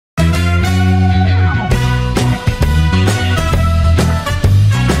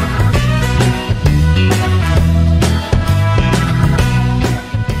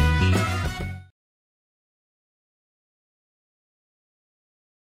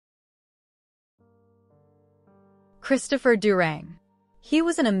Christopher Durang. He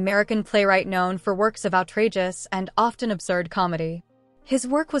was an American playwright known for works of outrageous and often absurd comedy. His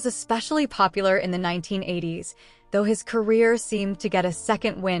work was especially popular in the 1980s, though his career seemed to get a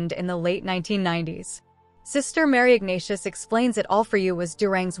second wind in the late 1990s. Sister Mary Ignatius Explains It All for You was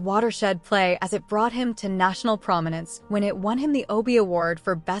Durang's watershed play as it brought him to national prominence when it won him the Obie Award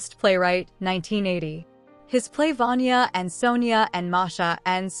for Best Playwright, 1980. His play Vanya and Sonia and Masha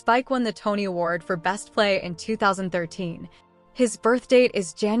and Spike won the Tony Award for Best Play in 2013. His birth date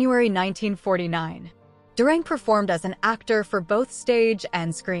is January 1949. Durang performed as an actor for both stage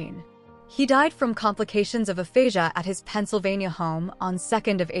and screen. He died from complications of aphasia at his Pennsylvania home on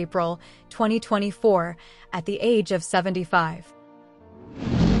 2nd of April, 2024, at the age of 75.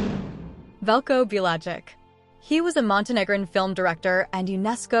 Veljko Bulajić. He was a Montenegrin film director and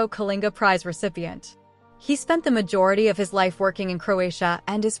UNESCO Kalinga Prize recipient. He spent the majority of his life working in Croatia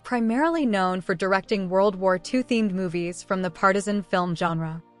and is primarily known for directing World War II-themed movies from the partisan film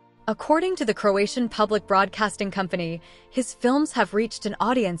genre. According to the Croatian Public Broadcasting Company, his films have reached an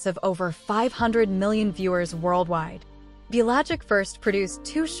audience of over 500 million viewers worldwide. Bulajić first produced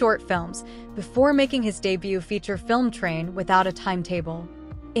 2 short films before making his debut feature film Train Without a Timetable.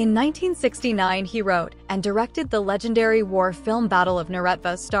 In 1969, he wrote and directed the legendary war film Battle of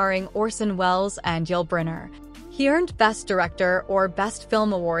Neretva starring Orson Welles and Yul Brynner. He earned Best Director or Best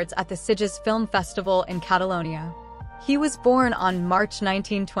Film awards at the Sitges Film Festival in Catalonia. He was born on March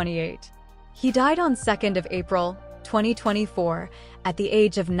 1928. He died on 2nd of April, 2024, at the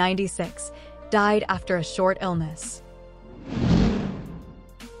age of 96, died after a short illness.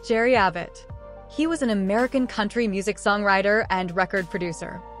 Jerry Abbott. He was an American country music songwriter and record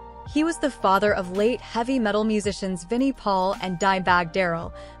producer. He was the father of late heavy metal musicians Vinnie Paul and Dimebag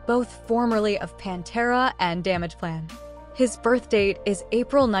Darrell, both formerly of Pantera and Damageplan. His birth date is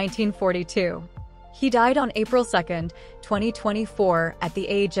April 1942. He died on April 2nd, 2024, at the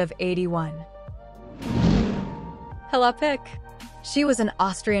age of 81. Hella Pick. She was an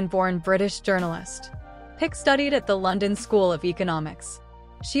Austrian-born British journalist. Pick studied at the London School of Economics.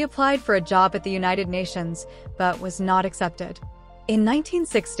 She applied for a job at the United Nations, but was not accepted. In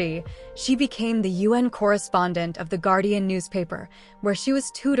 1960, she became the UN correspondent of The Guardian newspaper, where she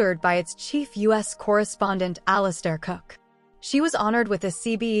was tutored by its chief U.S. correspondent Alastair Cook. She was honored with a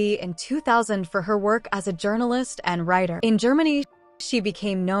CBE in 2000 for her work as a journalist and writer. In Germany, she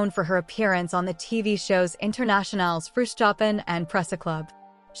became known for her appearance on the TV shows International's Frühstücken and Presse Club.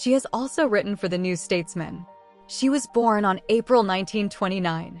 She has also written for The New Statesman. She was born on April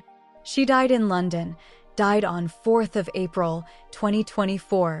 1929. She died in London, died on 4th of April,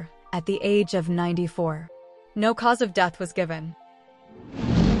 2024, at the age of 94. No cause of death was given.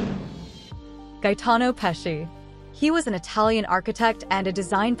 Gaetano Pesce. He was an Italian architect and a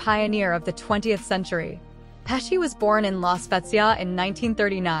design pioneer of the 20th century. Pesce was born in La Spezia in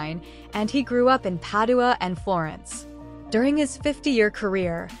 1939, and he grew up in Padua and Florence. During his 50-year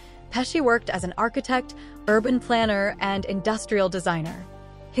career, Pesce worked as an architect, urban planner, and industrial designer.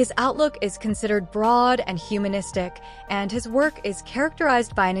 His outlook is considered broad and humanistic, and his work is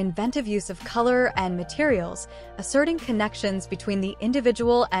characterized by an inventive use of color and materials, asserting connections between the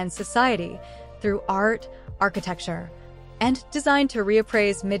individual and society through art, architecture, and designed to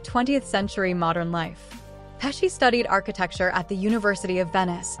reappraise mid-20th century modern life. Pesce studied architecture at the University of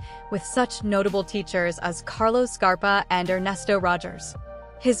Venice, with such notable teachers as Carlo Scarpa and Ernesto Rogers.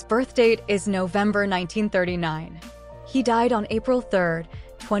 His birth date is November 1939. He died on April 3,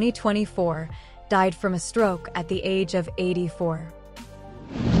 2024, died from a stroke at the age of 84.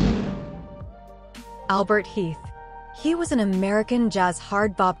 Albert Heath. He was an American jazz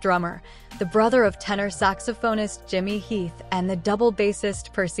hard bop drummer, the brother of tenor saxophonist Jimmy Heath and the double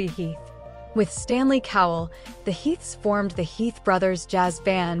bassist Percy Heath. With Stanley Cowell, the Heaths formed the Heath Brothers Jazz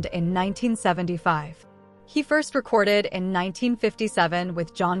Band in 1975. He first recorded in 1957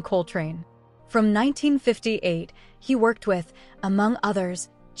 with John Coltrane. From 1958, he worked with, among others,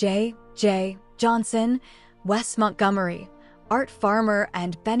 J. Johnson, Wes Montgomery, Art Farmer,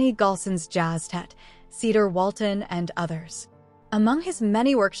 and Benny Golson's Jazz Tet, Cedar Walton, and others. Among his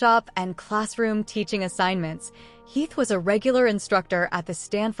many workshop and classroom teaching assignments, Heath was a regular instructor at the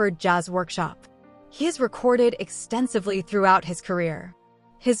Stanford Jazz Workshop. He has recorded extensively throughout his career.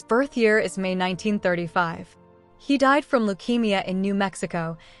 His birth year is May 1935. He died from leukemia in New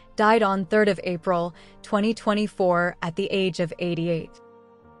Mexico, died on 3rd of April, 2024, at the age of 88.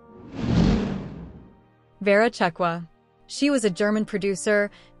 Vera Tschechowa. She was a German producer,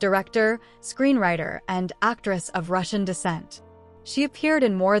 director, screenwriter, and actress of Russian descent. She appeared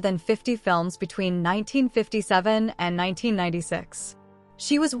in more than 50 films between 1957 and 1996.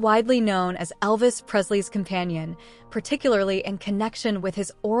 She was widely known as Elvis Presley's companion, particularly in connection with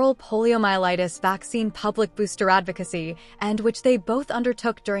his oral poliomyelitis vaccine public booster advocacy, and which they both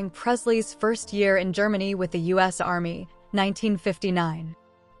undertook during Presley's first year in Germany with the U.S. Army, 1959.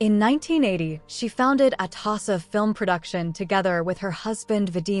 In 1980, she founded Atasa Film Production together with her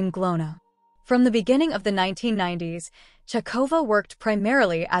husband Vadim Glona. From the beginning of the 1990s, Tschechowa worked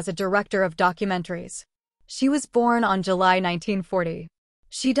primarily as a director of documentaries. She was born on July 1940.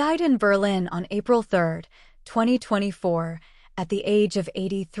 She died in Berlin on April 3, 2024, at the age of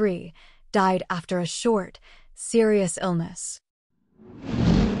 83, died after a short, serious illness.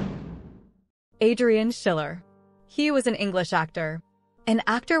 Adrian Schiller. He was an English actor. An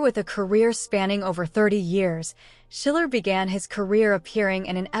actor with a career spanning over 30 years, Schiller began his career appearing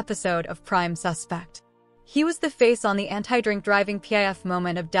in an episode of Prime Suspect. He was the face on the anti-drink driving PIF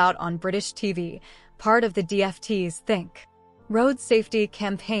moment of doubt on British TV, part of the DFT's Think Road Safety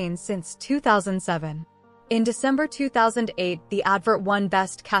campaign since 2007. In December 2008, the advert won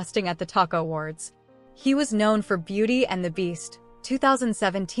Best Casting at the Talk Awards. He was known for Beauty and the Beast,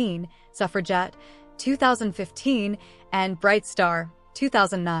 2017, Suffragette, 2015, and Bright Star,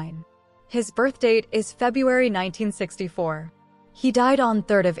 2009. His birth date is February 1964. He died on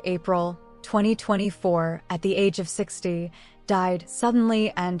 3rd of April, 2024, at the age of 60, died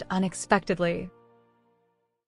suddenly and unexpectedly.